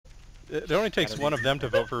It only takes one of them to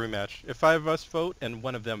vote for a rematch. If 5 of us vote and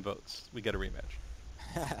one of them votes, we get a rematch.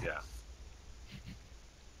 Yeah.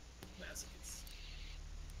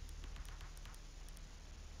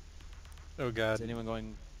 Oh god. Is anyone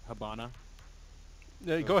going Habana?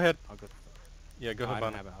 Yeah, go ahead. I'll go. Yeah, go I don't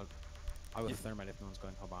Habana. have it. I'll go Thermite if no one's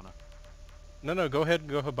going Habana. No, go ahead and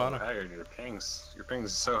go Oh, Habana. Haggard, your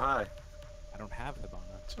ping's so high. I don't have Habana.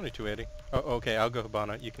 It's only 280. Oh, okay, I'll go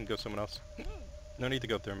Habana. You can go someone else. No need to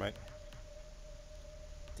go Thermite.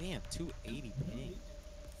 Damn, 280 ping.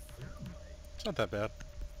 It's not that bad.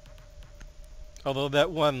 Although that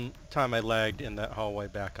one time I lagged in that hallway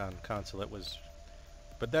back on Consulate was...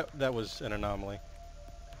 But that was an anomaly.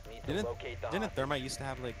 Didn't Thermite used to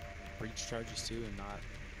have like breach charges too and not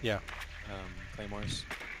Yeah. claymores?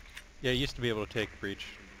 Yeah, you used to be able to take breach.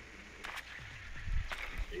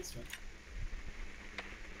 Basement.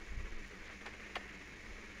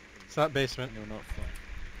 It's not basement. No,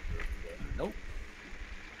 nope.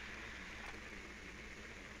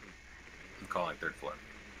 I'm calling 3rd floor.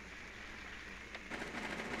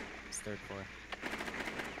 It's 3rd floor.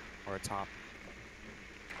 Or a top.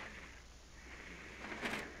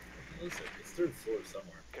 It's 3rd floor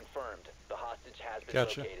somewhere. Confirmed. The hostage has been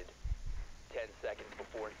Gotcha. located. 10 seconds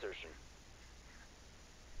before insertion.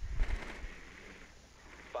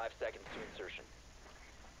 5 seconds to insertion.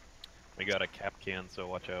 We got a cap can, so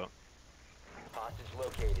watch out. Hostage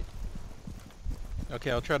located. Okay,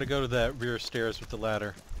 I'll try to go to that rear stairs with the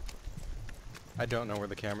ladder. I don't know where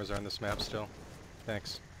the cameras are on this map still.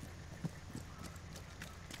 Thanks.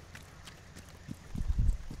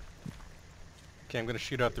 Okay, I'm gonna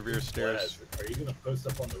shoot out the rear stairs. Are you gonna post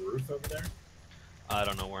up on the roof over there? I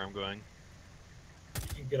don't know where I'm going.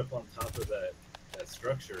 You can get up on top of that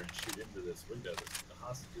structure and shoot into this window. The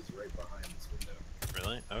hostage is right behind this window.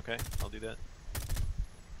 Really? Okay, I'll do that.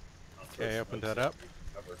 Okay, open that up.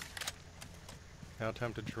 Now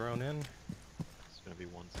time to drone in. It's gonna be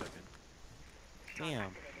 1 second.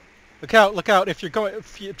 Damn. Look out! If you're going,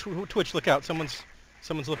 Twitch, look out! Someone's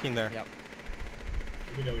looking there. Yep.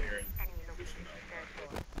 Let me know when you're in position.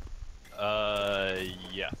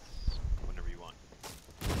 Yes. Whenever you want.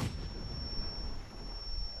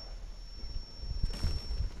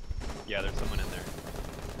 Yeah, there's someone in there.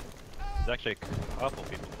 There's actually a couple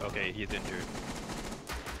people. Okay, he's injured.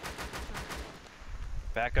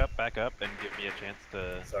 Back up, and give me a chance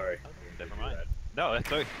to... Sorry. Never mind. No,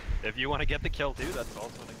 that's okay. If you want to get the kill too, that's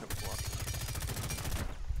also an acceptable option.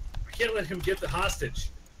 I can't let him get the hostage.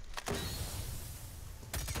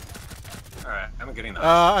 Alright, I'm getting the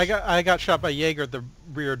I got shot by Jaeger at the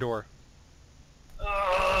rear door.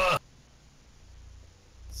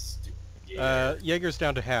 Stupid Jaeger. Jaeger's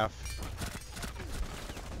down to half.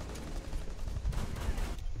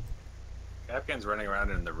 Capcan's running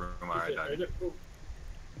around in the room. Alright, I got the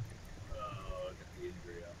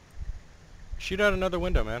injury out. Shoot out another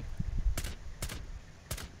window, man.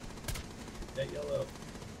 That yellow.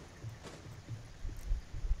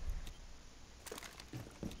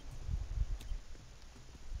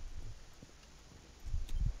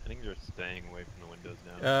 I think you're staying away from the windows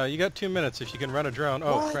now. You got 2 minutes if you can run a drone.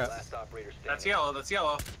 Oh crap! Last operator standing. That's yellow, that's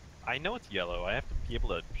yellow. I know it's yellow. I have to be able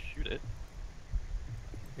to shoot it.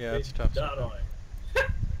 Yeah, it's tough. Dot on it.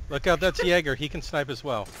 Look out! That's Jaeger. He can snipe as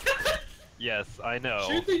well. Yes, I know.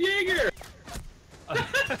 Shoot the Jaeger!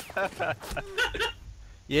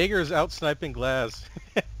 Jaeger's out sniping Glaz.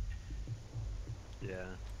 Yeah.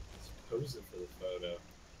 Just posing for the photo.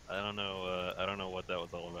 I don't know what that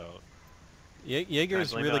was all about.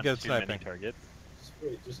 Jaeger's Can I blame it really on good too many sniping. targets? Just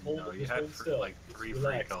wait, just hold No, it, you just had hold still. like Just 3 free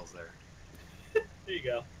relax. kills there. There you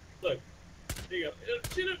go. Look. There you go.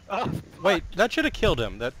 Shoot him! Oh, Wait, that should have killed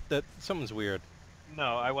him. That something's weird.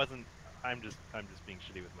 no, I wasn't. I'm just being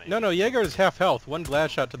shitty with my. No, Jaeger is half health. One Glaz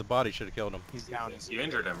shot to the body should have killed him. He's down. You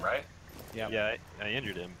injured him, right? Yeah, I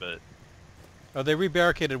injured him, but Oh, they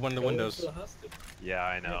rebarricaded one of the Go windows. into the hostage. yeah,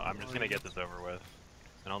 I know. I'm just gonna get this over with.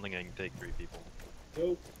 I don't think I can take 3 people.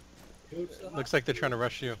 Go to the Looks like they're hostage trying to room.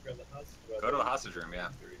 rush you. Grab the hostage Go to the hostage room, yeah.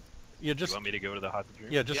 You You just want me to go to the hostage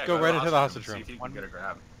room? yeah, just Yeah, go to right into the hostage See room. if you can get a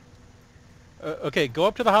grab. Okay, go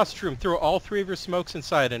up to the hostage room. Throw all 3 of your smokes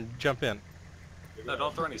inside and jump in. No,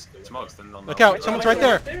 don't throw any smokes, then they'll know. Look out! Someone's right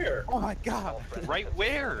there. Oh my god. Right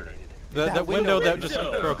where? That window that just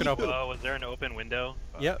window. broken open. Oh, was there an open window?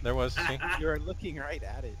 Yeah, there was. See? You're looking right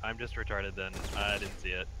at it. I'm just retarded then. I didn't see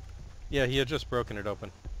it. Yeah, he had just broken it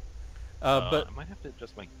open. I But might have to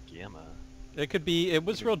adjust my gamma. it could be. It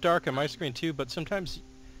was real dark on my screen too. But sometimes,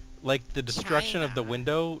 like the destruction of the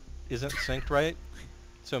window isn't synced right.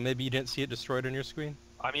 So maybe you didn't see it destroyed on your screen.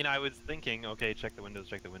 I mean, I was thinking, okay, check the windows.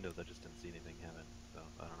 I just didn't see anything happen. So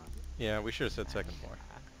I don't know. Yeah, we should have said second floor.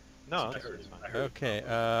 No, I it's heard it's it. fine. I heard Okay,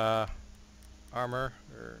 armor,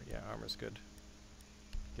 or yeah, armor's good.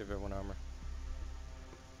 Give everyone armor.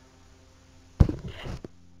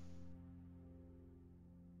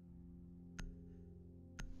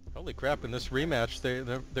 Holy crap! In this rematch,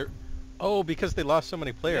 they're oh, because they lost so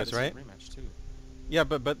many Yeah, players, this is a right? rematch too. Yeah,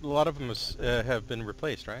 but a lot of them have been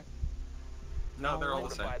replaced, right? No, they're all the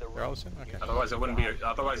same. Notify the They're all room. the same. Okay. Otherwise, it wouldn't be.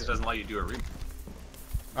 Otherwise, it doesn't let you do a re.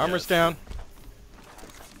 Armor's it's down.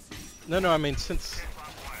 No, I mean since.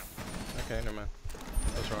 Okay, never mind.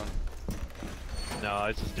 I was wrong. No, I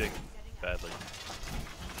was just doing badly.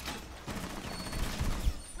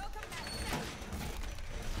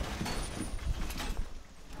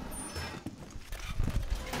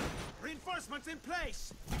 Reinforcements in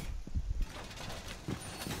place.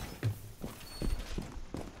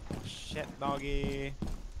 Shit, doggy.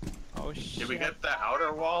 Oh shit. Did we get the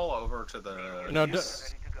outer wall over to the No,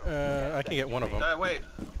 east? I can get one of them. Wait.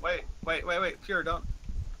 Pure, don't.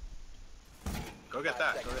 Go get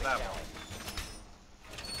that. Go get that one.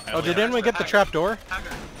 I Oh, only did have- anyone get the trap door? Hacker.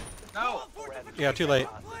 No. Yeah, too late.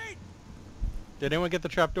 Did anyone get the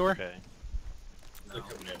trap door? Okay. They're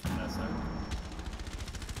coming in from that side.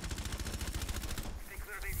 Stay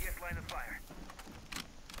clear of ADS line of fire.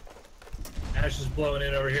 Ash is blowing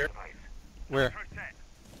in over here. Where? Percent.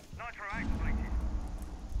 Nitro activated.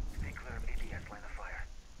 Stay clear of ADS line of fire.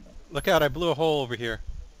 Look out! I blew a hole over here.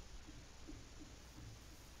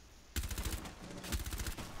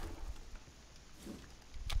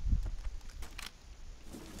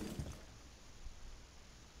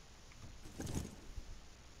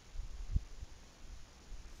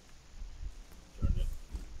 Turned it.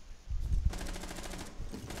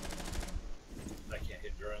 I can't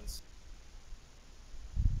hit drones.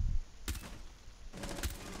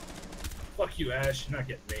 Fuck you, Ash. You're not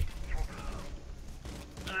getting me.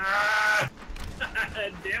 Ah!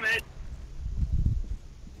 Damn it!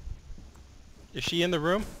 Is she in the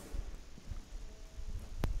room?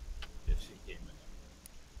 Yeah, she came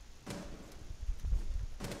in.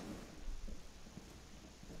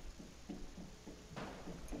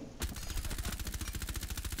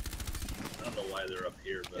 I don't know why they're up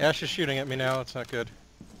here, but Ash is shooting at me now. It's not good.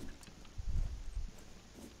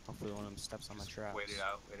 Hopefully one of them steps on my traps. Wait it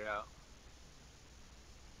out. Wait it out.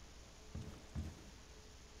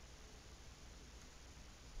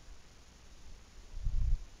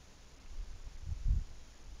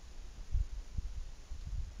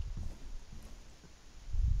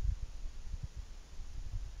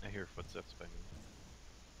 I hear footsteps by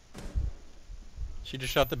me. She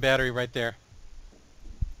just shot the battery right there.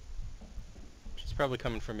 She's probably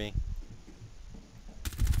coming for me.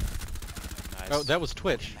 Nice. Oh, that was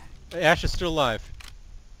Twitch. Ash is still alive.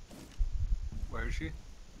 Where is she?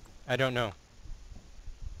 I don't know.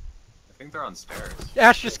 I think they're on stairs.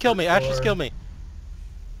 Ash just killed me. Ash just killed me.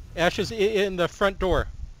 Ash is in the front door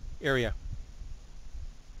area.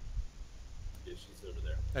 yeah, she's over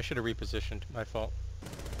there. I should have repositioned. My fault.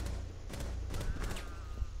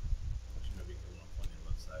 She might be coming up on your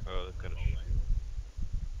left side. Oh, they've got a Hallway.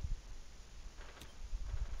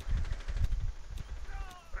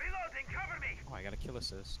 Reloading, cover me. Oh, I got a kill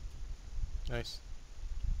assist. Nice.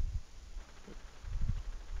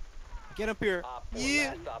 Get up here. Op 4 Yeah.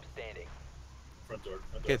 last stop standing. Front door.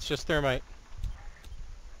 Front Okay, door. it's just thermite.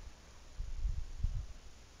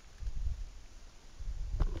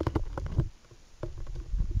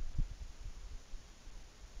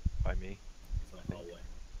 By me. It's on the hallway.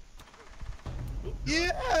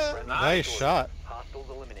 Yeah. Friendly Nice victorious. shot. Hostiles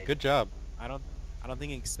eliminated. Good job. I don't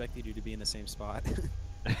think he expected you to be in the same spot.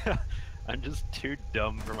 I'm just too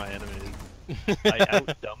dumb for my enemies. I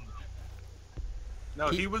outdumb them. No,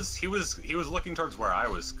 he was looking towards where I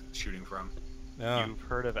was shooting from. No. You've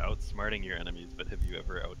heard of outsmarting your enemies, but have you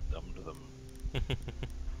ever outdumbed them?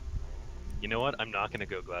 You know what? I'm not gonna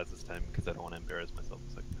go glass this time because I don't want to embarrass myself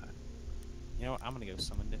the second time. You know what? I'm gonna go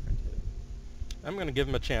someone different too. I'm gonna give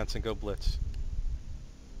him a chance and go blitz.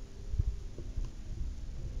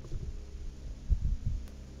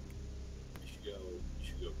 You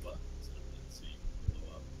should go buck instead of that, so you can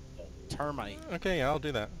blow up all the Termite. Okay, yeah, I'll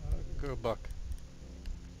do that. I'll go buck.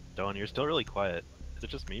 Dawn, you're still really quiet. Is it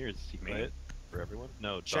just me or is he Me? quiet for everyone?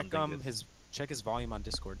 No, Dawn Check think it's- check his volume on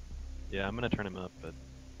Discord. Yeah, I'm gonna turn him up, but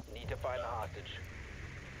Need to find the hostage.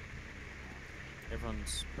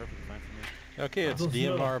 Everyone's perfectly fine for me. Okay, it's Let's go.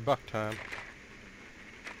 DMR buck time.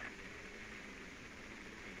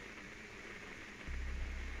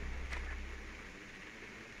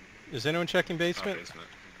 Is anyone checking Oh, basement? basement.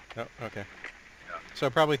 Oh, okay. Yeah. So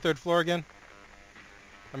probably third floor again?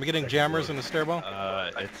 I'm getting Second jammers floor. in the stairwell?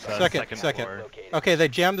 it's Second, second second. floor. Located. Okay, they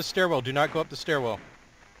jammed the stairwell. Do not go up the stairwell.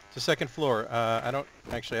 It's the second floor. I don't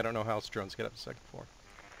know how else drones get up the second floor.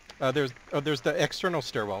 There's the external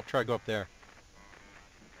stairwell. Try to go up there.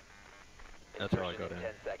 That's where I Insertion got in in.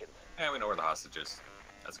 10 seconds. And we know where the hostage is.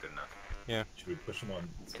 That's good enough. Yeah. Should we push him on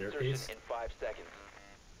the Insertion staircase? in 5 seconds.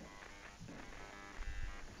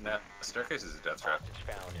 Nah, staircase is a death trap. Hostage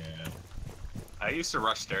found. Yeah. I used to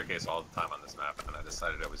rush staircase all the time on this map, and I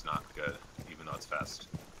decided it was not good, even though it's fast.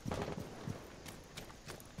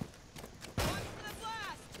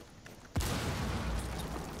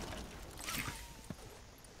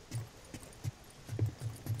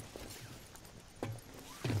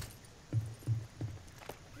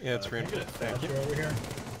 Yeah, it's Can I green. get a Thank you. Thatcher over here?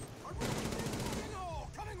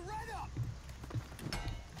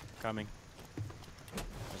 Coming. I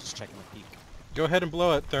was just checking the peak. Go ahead and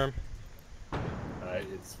blow it, Therm.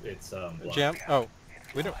 It's blocked. Jam. Oh,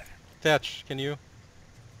 we don't. Thatch, can you?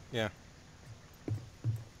 Yeah.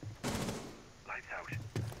 Lights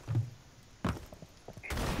out.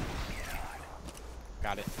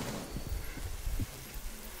 Got it.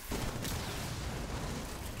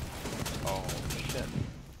 Oh shit.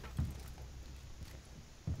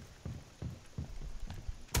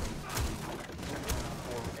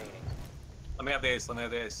 Let me have the ace, let me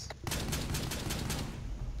have the ace.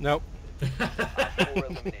 Nope. 4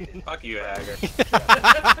 eliminated. Fuck you, Hagger.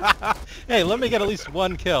 Hey, let me get at least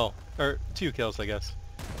 1 kill. Or 2 kills, I guess.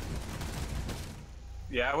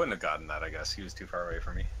 Yeah, I wouldn't have gotten that, I guess. He was too far away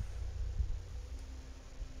from me.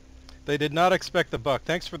 They did not expect the Buck.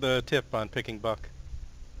 Thanks for the tip on picking Buck.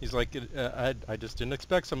 He's like, I just didn't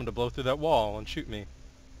expect someone to blow through that wall and shoot me.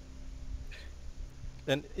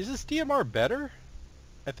 And is this DMR better?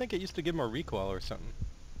 I think it used to give more recoil or something.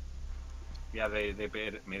 Yeah, they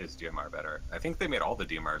made his DMR better. I think they made all the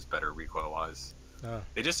DMRs better recoil-wise. Oh.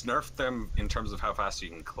 They just nerfed them in terms of how fast you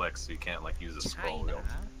can click, so you can't like use a scroll wheel.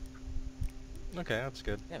 Okay, that's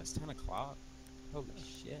good. Yeah, it's 10 o'clock. Holy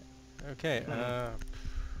shit. Okay, yeah,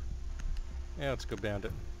 let's go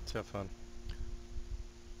Bandit. Let's have fun.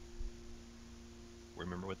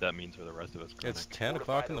 Remember what that means for the rest of us. It's Chronic. 10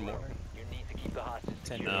 o'clock in the morning. You need to keep the hostage.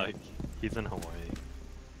 10 secure. No, he's in Hawaii.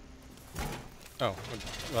 Oh,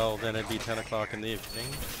 well then it'd be 10 o'clock in the evening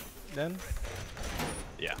then?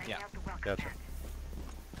 Yeah. Yeah. Gotcha.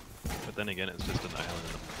 But then again, it's just an island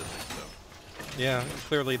in the Pacific, so. Yeah,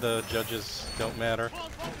 clearly the judges don't matter.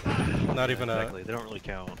 Not even Exactly, they don't really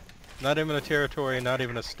count. not even a territory, not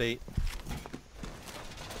even a state.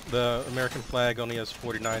 The American flag only has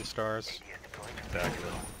 49 stars. Exactly.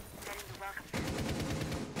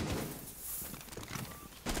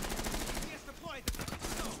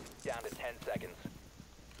 Down to 10 seconds.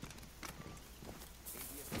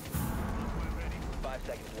 5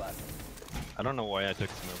 seconds left. I don't know why I took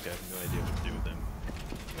smoke. I have no idea what to do with him.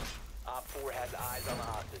 Op 4 has eyes on the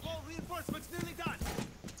hostage. Oh,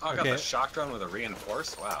 I got Okay. the shotgun with a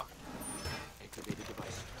reinforce? Wow. Activated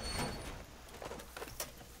device.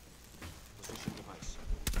 Position device.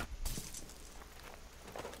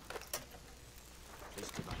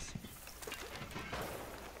 Place device.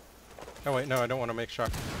 Oh wait, no, I don't want to make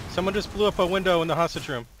shock. Someone just blew up a window in the hostage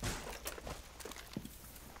room.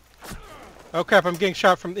 Oh crap, I'm getting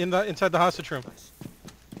shot from inside the hostage room.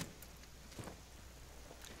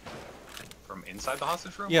 From inside the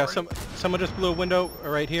hostage room? Yeah, Where are you? someone just blew a window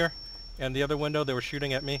right here, and the other window they were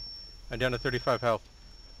shooting at me. I'm down to 35 health.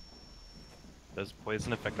 Does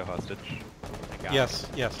poison affect a hostage? I got Yes,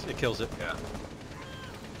 yes, it kills it, Yeah.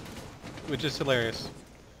 which is hilarious.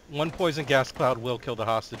 One poison gas cloud will kill the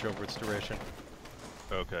hostage over its duration.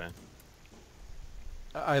 Okay.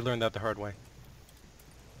 I learned that the hard way.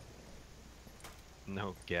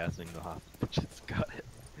 No gassing the hostages. Got it.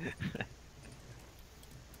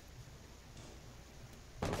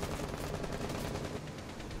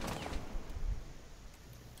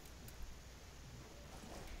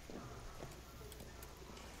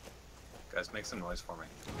 Guys, make some noise for me.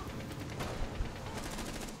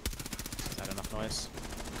 Is that enough noise?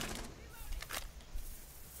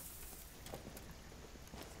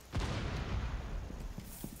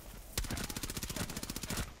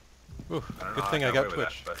 Ooh, I don't know good how thing I got got away with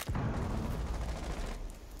Twitch. that, but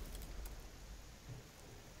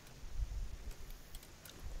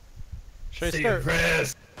Should I Say your start?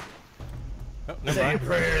 prayers! Oh, never Say your mind.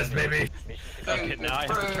 prayers, baby! Okay, now I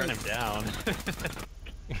have to turn him down.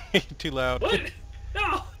 Too loud. What?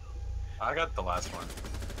 No! I got the last one.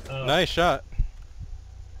 Nice shot.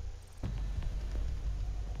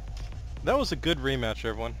 That was a good rematch,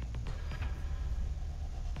 everyone.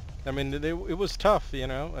 I mean, it was tough, you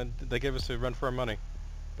know, and they gave us a run for our money,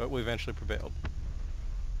 but we eventually prevailed.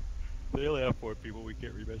 They only have 4 people. We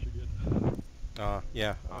can't rematch again.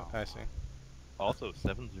 Yeah, I see. Also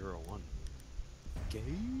 701. Gay.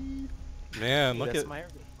 Man, Hey, look that's at my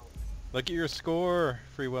your score,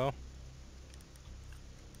 Freewell.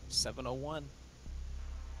 701.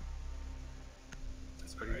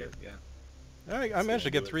 That's pretty good. Yeah. I managed to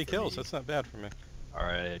gonna get do it 3 for kills. me. That's not bad for me.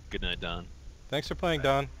 Alright, good night, Don. Thanks for playing,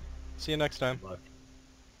 Don. See you next time. Good luck.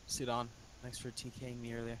 See Don. Thanks for TKing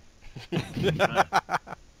me earlier.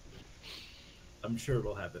 I'm sure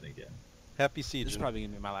it'll happen again. Happy This siege. is probably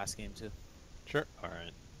gonna be my last game too. Sure.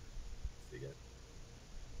 Alright. See you guys.